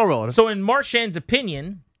 right? Sure, it's all relative. So in Marchand's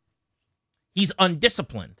opinion, he's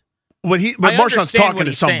undisciplined. But Marchand's talking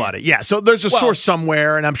to somebody. Saying. Yeah, so there's a source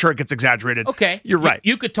somewhere, and I'm sure it gets exaggerated. Okay. You're right.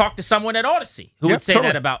 You could talk to someone at Odyssey who would say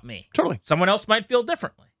that about me. Totally. Someone else might feel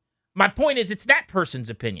differently. My point is, it's that person's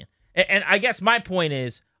opinion. And I guess my point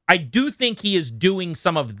is, I do think he is doing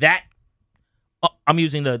some of that. I'm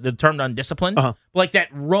using the term undisciplined. Like that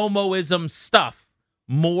Romoism stuff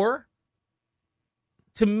more.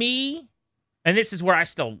 To me, and this is where I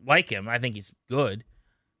still like him. I think he's good.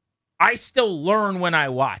 I still learn when I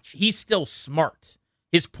watch. He's still smart.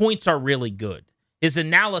 His points are really good. His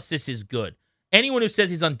analysis is good. Anyone who says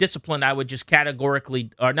he's undisciplined, I would just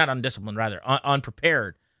categorically, or not undisciplined, rather,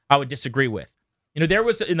 unprepared, I would disagree with. There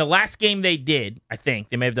was, in the last game they did, I think,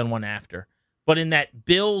 they may have done one after, but in that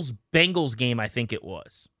Bills-Bengals game, I think it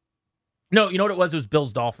was. No, you know what it was? It was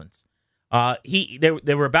Bills-Dolphins.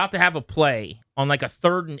 They were about to have a play on like a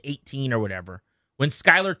 3rd and 18 or whatever, when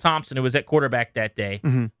Skylar Thompson, who was at quarterback that day,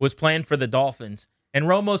 was playing for the Dolphins, and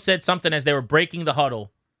Romo said something as they were breaking the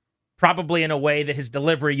huddle, probably in a way that his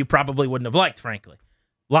delivery you probably wouldn't have liked, frankly.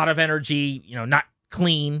 A lot of energy, not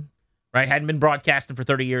clean, right? Hadn't been broadcasting for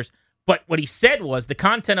 30 years. But what he said was, the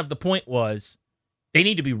content of the point was, they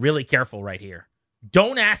need to be really careful right here.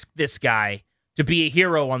 Don't ask this guy to be a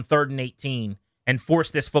hero on 3rd and 18 and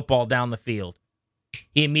force this football down the field.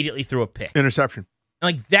 He immediately threw a pick. Interception.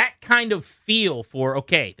 Like that kind of feel for,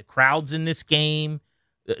 okay, the crowd's in this game,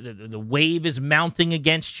 the wave is mounting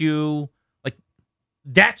against you. Like,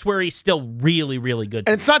 that's where he's still really, really good.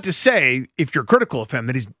 And it's not to say, if you're critical of him,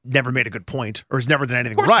 that he's never made a good point or has never done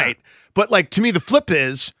anything right. But, like, to me, the flip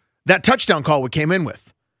is that touchdown call we came in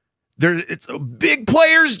with. It's big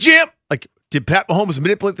players, Jim. Like, did Pat Mahomes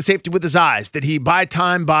manipulate the safety with his eyes? Did he buy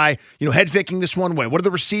time by, head faking this one way? What did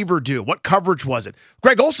the receiver do? What coverage was it?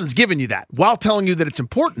 Greg Olson's giving you that while telling you that it's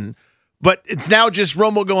important, but it's now just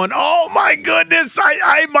Romo going, oh my goodness,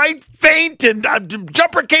 I might faint and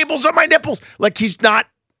jumper cables on my nipples. Like, he's not,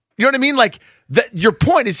 you know what I mean? Like, your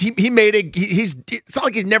point is it's not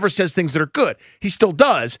like he never says things that are good. He still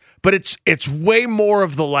does, but it's way more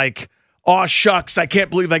of the like, aw shucks, I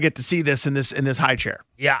can't believe I get to see this in this high chair.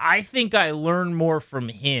 Yeah, I think I learn more from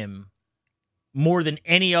him more than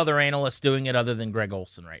any other analyst doing it other than Greg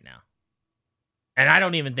Olson right now. And I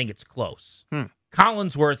don't even think it's close.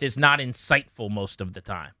 Collinsworth is not insightful most of the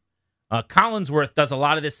time. Collinsworth does a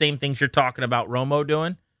lot of the same things you're talking about Romo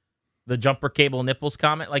doing, the jumper cable nipples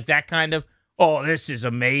comment, like that kind of, oh, this is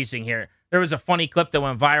amazing here. There was a funny clip that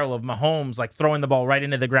went viral of Mahomes like throwing the ball right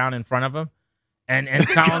into the ground in front of him, and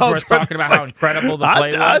Collinsworth talking about how incredible the play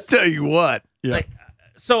was. I'll tell you what. Yeah. Like,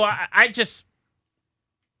 so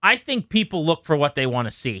I think people look for what they want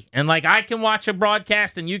to see. And like I can watch a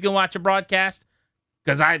broadcast and you can watch a broadcast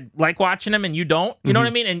because I like watching them and you don't. You know what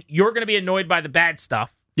I mean? And you're going to be annoyed by the bad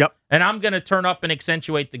stuff. Yep. And I'm going to turn up and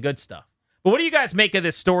accentuate the good stuff. But what do you guys make of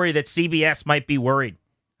this story that CBS might be worried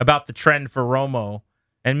about the trend for Romo?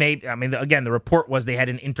 And maybe, I mean, again, the report was they had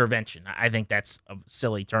an intervention. I think that's a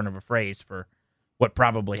silly turn of a phrase for what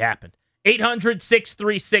probably happened.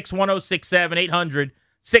 800-636-1067,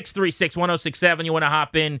 800-636-1067. You want to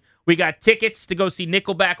hop in. We got tickets to go see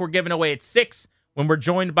Nickelback. We're giving away at 6 when we're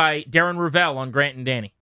joined by Darren Ravel on Grant and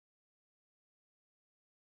Danny.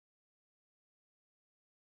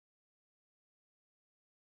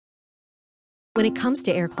 When it comes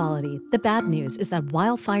to air quality, the bad news is that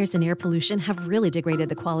wildfires and air pollution have really degraded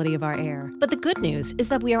the quality of our air. But the good news is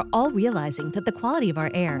that we are all realizing that the quality of our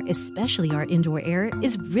air, especially our indoor air,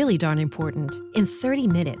 is really darn important. In 30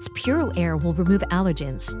 minutes, Puro Air will remove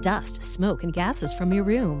allergens, dust, smoke, and gases from your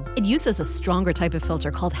room. It uses a stronger type of filter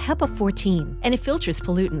called HEPA 14, and it filters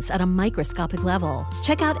pollutants at a microscopic level.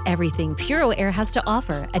 Check out everything Puro Air has to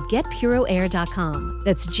offer at getpuroair.com.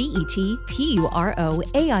 That's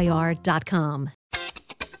GETPUROAIR.com.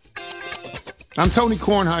 I'm Tony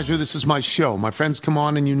Kornheiser. This is my show. My friends come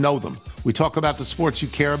on and you know them. We talk about the sports you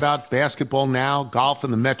care about, basketball now, golf,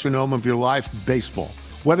 and the metronome of your life, baseball.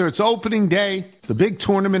 Whether it's opening day, the big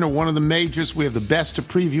tournament, or one of the majors, we have the best to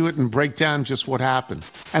preview it and break down just what happened.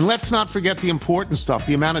 And let's not forget the important stuff,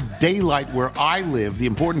 the amount of daylight where I live, the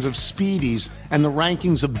importance of Speedies, and the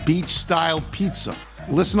rankings of beach-style pizza.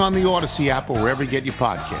 Listen on the Odyssey app or wherever you get your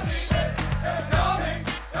podcasts.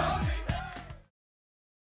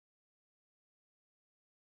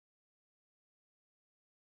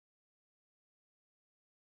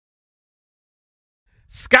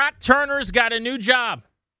 Scott Turner's got a new job.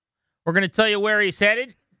 We're going to tell you where he's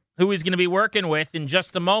headed, who he's going to be working with in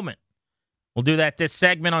just a moment. We'll do that this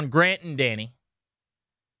segment on Grant and Danny.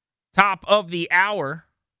 Top of the hour.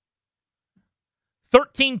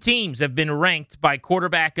 13 teams have been ranked by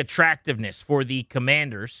quarterback attractiveness for the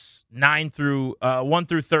Commanders. 1 through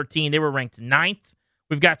 13. They were ranked 9th.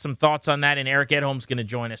 We've got some thoughts on that, and Eric Edholm's going to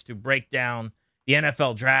join us to break down the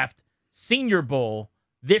NFL Draft. Senior Bowl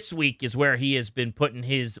this week is where he has been putting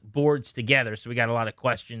his boards together, so we got a lot of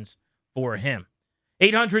questions for him.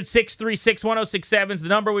 800-636-1067 is the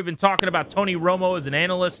number. We've been talking about Tony Romo as an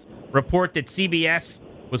analyst. Report that CBS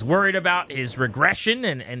was worried about his regression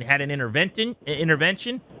and had an intervention.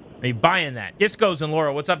 Are you buying that? Disco's in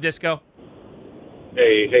Laurel. What's up, Disco?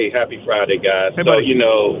 Hey, happy Friday, guys. Hey, buddy.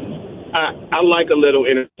 So, I like a little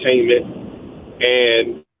entertainment,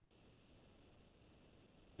 and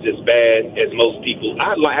as bad as most people.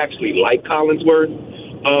 I actually like Collinsworth,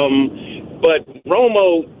 but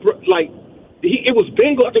Romo, it was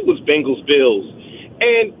Bengals. I think it was Bengals Bills,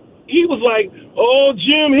 and he was like, "Oh,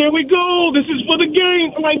 Jim, here we go. This is for the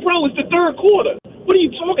game." I'm like, "Bro, it's the third quarter. What are you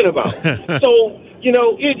talking about?" So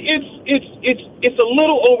it's a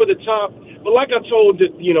little over the top. But like I told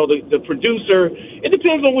the producer, it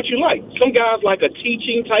depends on what you like. Some guys like a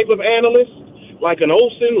teaching type of analyst, like an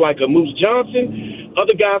Olsen, like a Moose Johnson.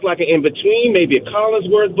 Other guys like an in-between, maybe a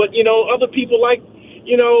Collinsworth. But, other people like,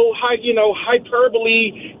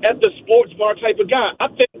 hyperbole at the sports bar type of guy. I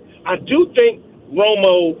do think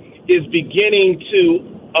Romo is beginning to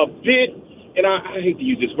a bit, and I hate to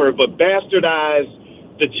use this word, but bastardize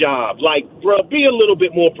the job. Like, bro, be a little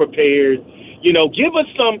bit more prepared. Give us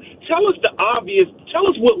tell us the obvious, tell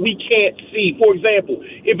us what we can't see. For example,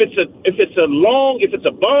 if it's a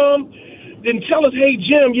bomb, then tell us, hey,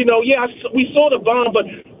 Jim, we saw the bomb, but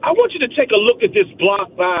I want you to take a look at this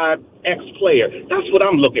block by X player. That's what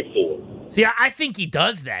I'm looking for. See, I think he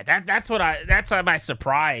does that. That's my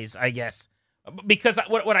surprise, I guess. Because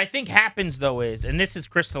what I think happens, though, is, and this is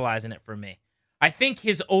crystallizing it for me, I think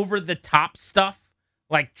his over-the-top stuff,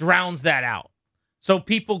 drowns that out. So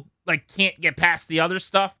people, can't get past the other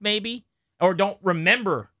stuff, maybe, or don't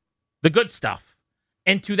remember the good stuff.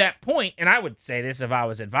 And to that point, and I would say this if I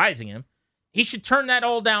was advising him, he should turn that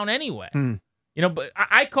all down anyway. But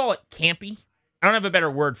I call it campy. I don't have a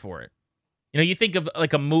better word for it. You think of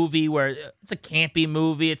a movie where it's a campy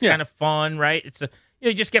movie. It's kind of fun, right? It's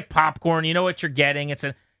you just get popcorn. You know what you're getting.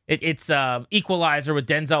 It's Equalizer with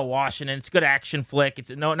Denzel Washington. It's a good action flick.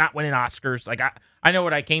 It's not winning Oscars. I know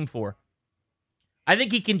what I came for. I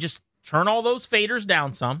think he can just turn all those faders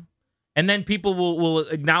down some, and then people will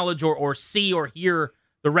acknowledge or see or hear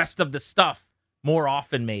the rest of the stuff more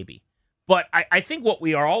often maybe. But I think what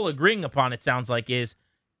we are all agreeing upon, it sounds like, is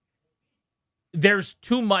there's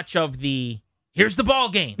too much of the here's the ball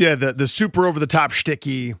game. Yeah, the super over-the-top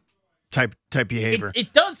shticky type behavior.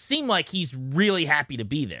 It does seem like he's really happy to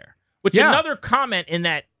be there. Which another comment in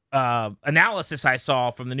that analysis I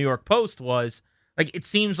saw from the New York Post was, like, it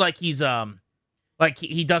seems like he's like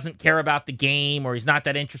he doesn't care about the game or he's not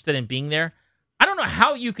that interested in being there. I don't know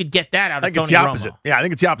how you could get that out of Tony Romo. I think it's the opposite. Yeah, I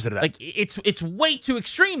think it's the opposite of that. Like, it's way too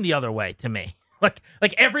extreme the other way to me.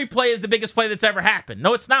 Like every play is the biggest play that's ever happened.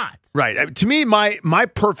 No, it's not. Right. To me, my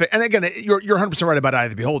perfect, and again, you're 100% right about Eye of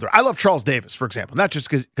the Beholder. I love Charles Davis, for example, not just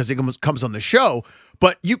because he comes on the show,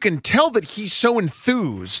 but you can tell that he's so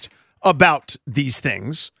enthused about these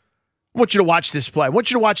things. I want you to watch this play. I want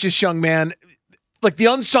you to watch this young man, like the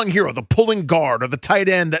unsung hero, the pulling guard or the tight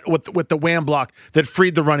end that with the wham block that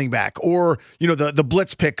freed the running back, or the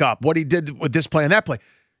blitz pickup, what he did with this play and that play.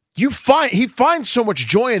 He finds so much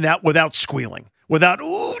joy in that without squealing, without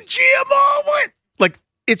GMO. Like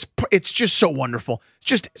it's just so wonderful. It's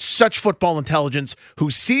just such football intelligence who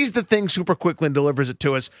sees the thing super quickly and delivers it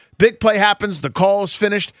to us. Big play happens, the call is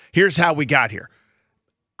finished. Here's how we got here.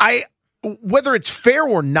 Whether it's fair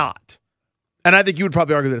or not, and I think you would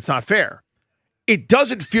probably argue that it's not fair, it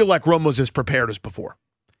doesn't feel like Romo's as prepared as before.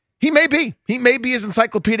 He may be. He may be as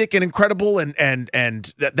encyclopedic and incredible, and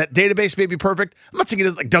that database may be perfect. I'm not saying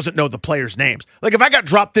he doesn't know the players' names. Like, if I got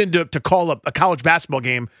dropped in to call up a college basketball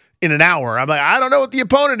game in an hour, I'm like, I don't know what the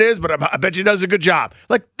opponent is, but I bet you he does a good job.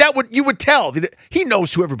 Like, you would tell. He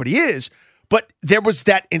knows who everybody is, but there was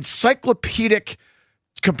that encyclopedic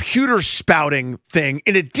computer spouting thing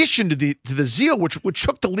in addition to the zeal which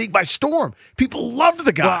took the league by storm. People loved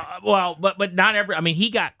the guy. Well, but not every. I mean,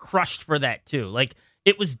 he got crushed for that too. Like,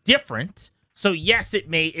 it was different. So yes,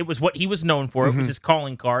 it was what he was known for. It was his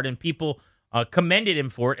calling card, and people commended him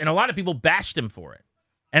for it, and a lot of people bashed him for it.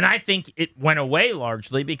 And I think it went away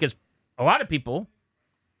largely because a lot of people,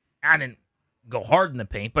 I didn't go hard in the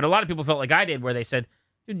paint, but a lot of people felt like I did, where they said,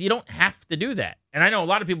 dude, you don't have to do that. And I know a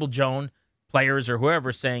lot of people, Joan, players or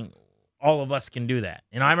whoever, saying all of us can do that.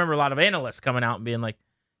 I remember a lot of analysts coming out and being like,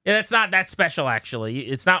 yeah, that's not that special, actually.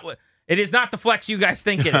 It is not the flex you guys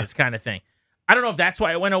think it is, kind of thing. I don't know if that's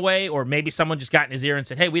why it went away, or maybe someone just got in his ear and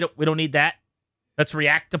said, hey, we don't need that. Let's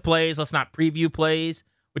react to plays. Let's not preview plays,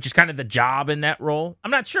 which is kind of the job in that role.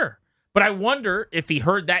 I'm not sure. But I wonder if he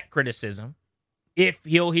heard that criticism, if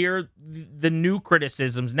he'll hear the new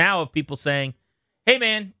criticisms now of people saying, hey,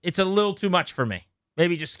 man, it's a little too much for me.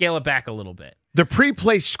 Maybe just scale it back a little bit. The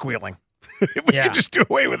pre-play squealing. We could just do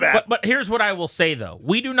away with that. But here's what I will say, though.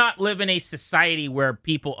 We do not live in a society where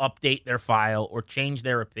people update their file or change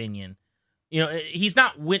their opinion. He's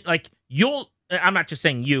not I'm not just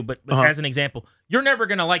saying you, but as an example, you're never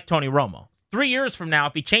going to like Tony Romo. 3 years from now,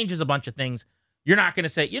 if he changes a bunch of things, you're not going to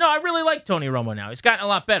say, I really like Tony Romo now. He's gotten a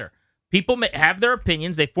lot better. People have their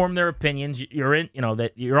opinions. They form their opinions. You're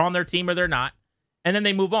that you're on their team or they're not. And then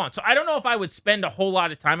they move on. So I don't know if I would spend a whole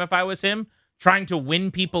lot of time, if I was him, trying to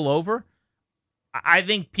win people over. I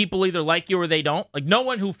think people either like you or they don't. Like, no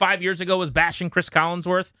one who 5 years ago was bashing Chris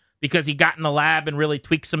Collinsworth because he got in the lab and really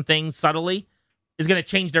tweaked some things subtly is going to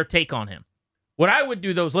change their take on him. What I would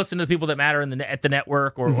do, though, is listen to the people that matter at the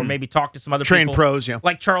network, or maybe talk to some other trained people. Pros, yeah.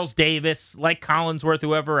 Like Charles Davis, like Collinsworth,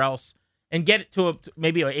 whoever else, and get it to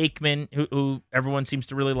maybe an Aikman, who everyone seems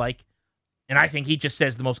to really like. And I think he just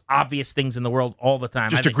says the most obvious things in the world all the time.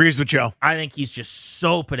 Just agrees with Joe. I think he's just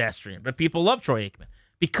so pedestrian. But people love Troy Aikman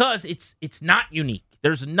because it's not unique.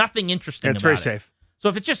 There's nothing interesting about it. It's very safe. So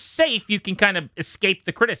if it's just safe, you can kind of escape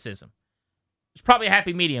the criticism. There's probably a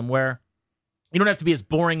happy medium where you don't have to be as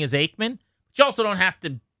boring as Aikman, but you also don't have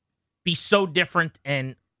to be so different,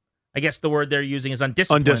 and I guess the word they're using is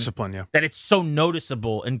undisciplined. Undisciplined, yeah. That it's so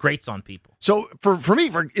noticeable and grates on people. So for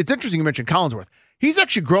me, it's interesting you mentioned Collinsworth. He's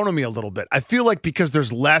actually grown on me a little bit. I feel like because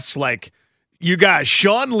there's less, like, you guys,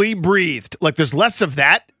 Sean Lee breathed. Like, there's less of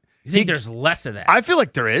that. You think there's less of that? I feel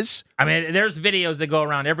like there is. I mean, there's videos that go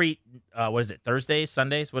around every, Thursdays,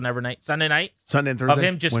 Sundays, Sunday night? Sunday and Thursday. Of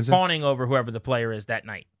him just fawning over whoever the player is that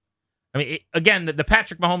night. I mean, again, the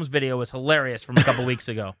Patrick Mahomes video was hilarious from a couple weeks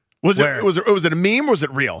ago. Was it a meme or was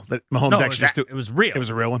it real that Mahomes it was real. It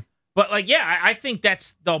was a real one. But, I think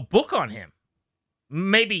that's the book on him.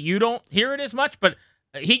 Maybe you don't hear it as much, but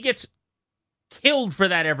he gets killed for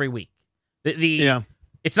that every week. The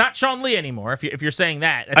It's not Sean Lee anymore. If you're saying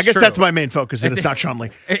that, I guess that's my main focus, and it's not Sean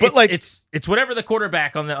Lee. But it's whatever the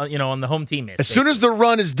quarterback on the home team is. As soon as the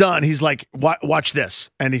run is done, he's like, "Watch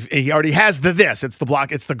this," and he already has the this. It's the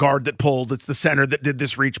block. It's the guard that pulled. It's the center that did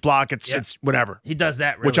this reach block. It's whatever. He does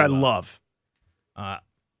that, really which I well. love.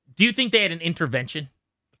 Do you think they had an intervention?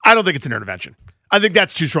 I don't think it's an intervention. I think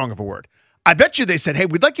that's too strong of a word. I bet you they said, "Hey,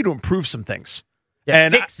 we'd like you to improve some things." Yeah,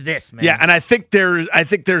 and fix this, man. Yeah, and I think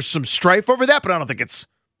there's some strife over that, but I don't think it's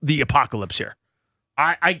the apocalypse here.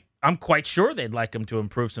 I'm quite sure they'd like him to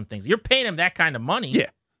improve some things. You're paying him that kind of money. Yeah.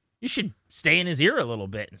 You should stay in his ear a little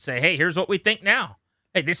bit and say, hey, here's what we think now.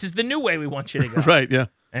 Hey, this is the new way we want you to go. Right, yeah.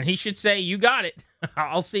 And he should say, you got it.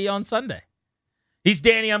 I'll see you on Sunday. He's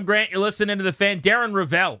Danny. I'm Grant. You're listening to The Fan. Darren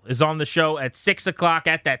Rovell is on the show at 6 o'clock.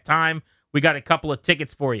 At that time, we got a couple of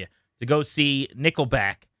tickets for you to go see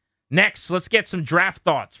Nickelback. Next, let's get some draft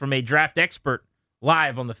thoughts from a draft expert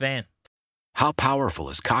live on The Fan. How powerful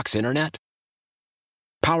is Cox Internet?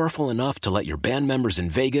 Powerful enough to let your band members in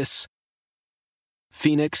Vegas,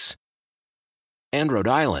 Phoenix, and Rhode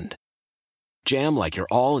Island jam like you're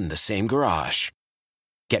all in the same garage.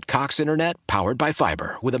 Get Cox Internet powered by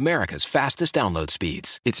fiber with America's fastest download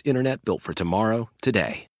speeds. It's internet built for tomorrow,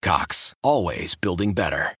 today. Cox, always building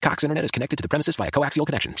better. Cox Internet is connected to the premises via coaxial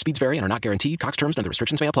connection. Speeds vary and are not guaranteed. Cox terms and other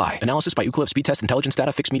restrictions may apply. Analysis by Ookla Speed Test Intelligence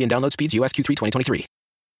Data. Fixed median download speeds. US Q3 2023.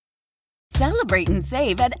 Celebrate and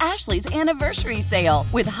save at Ashley's Anniversary Sale.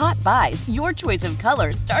 With Hot Buys, your choice of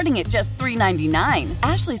colors starting at just $3.99.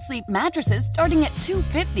 Ashley Sleep mattresses starting at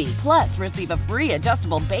 $2.50. Plus, receive a free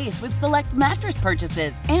adjustable base with select mattress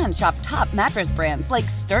purchases. And shop top mattress brands like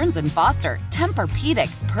Stearns & Foster,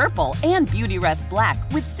 Tempur-Pedic, Purple, and Beautyrest Black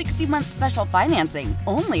with 60-month special financing.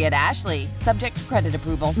 Only at Ashley. Subject to credit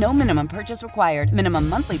approval. No minimum purchase required. Minimum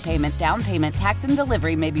monthly payment, down payment, tax, and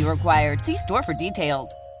delivery may be required. See store for details.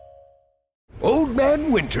 Old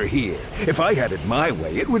Man Winter here. If I had it my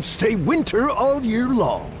way, it would stay winter all year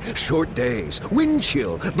long. Short days, wind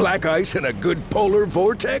chill, black ice, and a good polar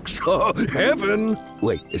vortex. Oh, heaven.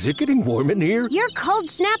 Wait, is it getting warm in here? Your cold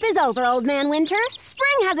snap is over, Old Man Winter.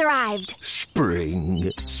 Spring has arrived.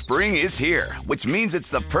 Spring. Spring is here, which means it's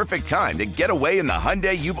the perfect time to get away in the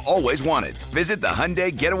Hyundai you've always wanted. Visit the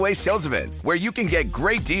Hyundai Getaway Sales Event, where you can get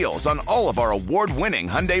great deals on all of our award-winning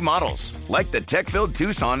Hyundai models, like the tech-filled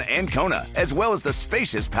Tucson and Kona, as well as the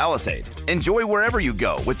spacious Palisade. Enjoy wherever you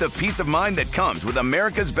go with the peace of mind that comes with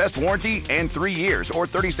America's best warranty and 3 years or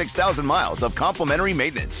 36,000 miles of complimentary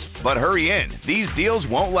maintenance. But hurry in, these deals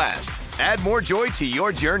won't last. Add more joy to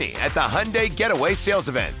your journey at the Hyundai Getaway Sales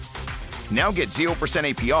Event. Now get 0%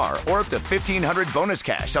 APR or up to $1,500 bonus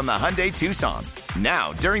cash on the Hyundai Tucson.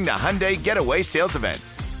 Now, during the Hyundai Getaway Sales Event.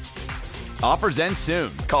 Offers end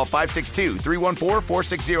soon. Call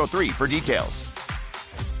 562-314-4603 for details.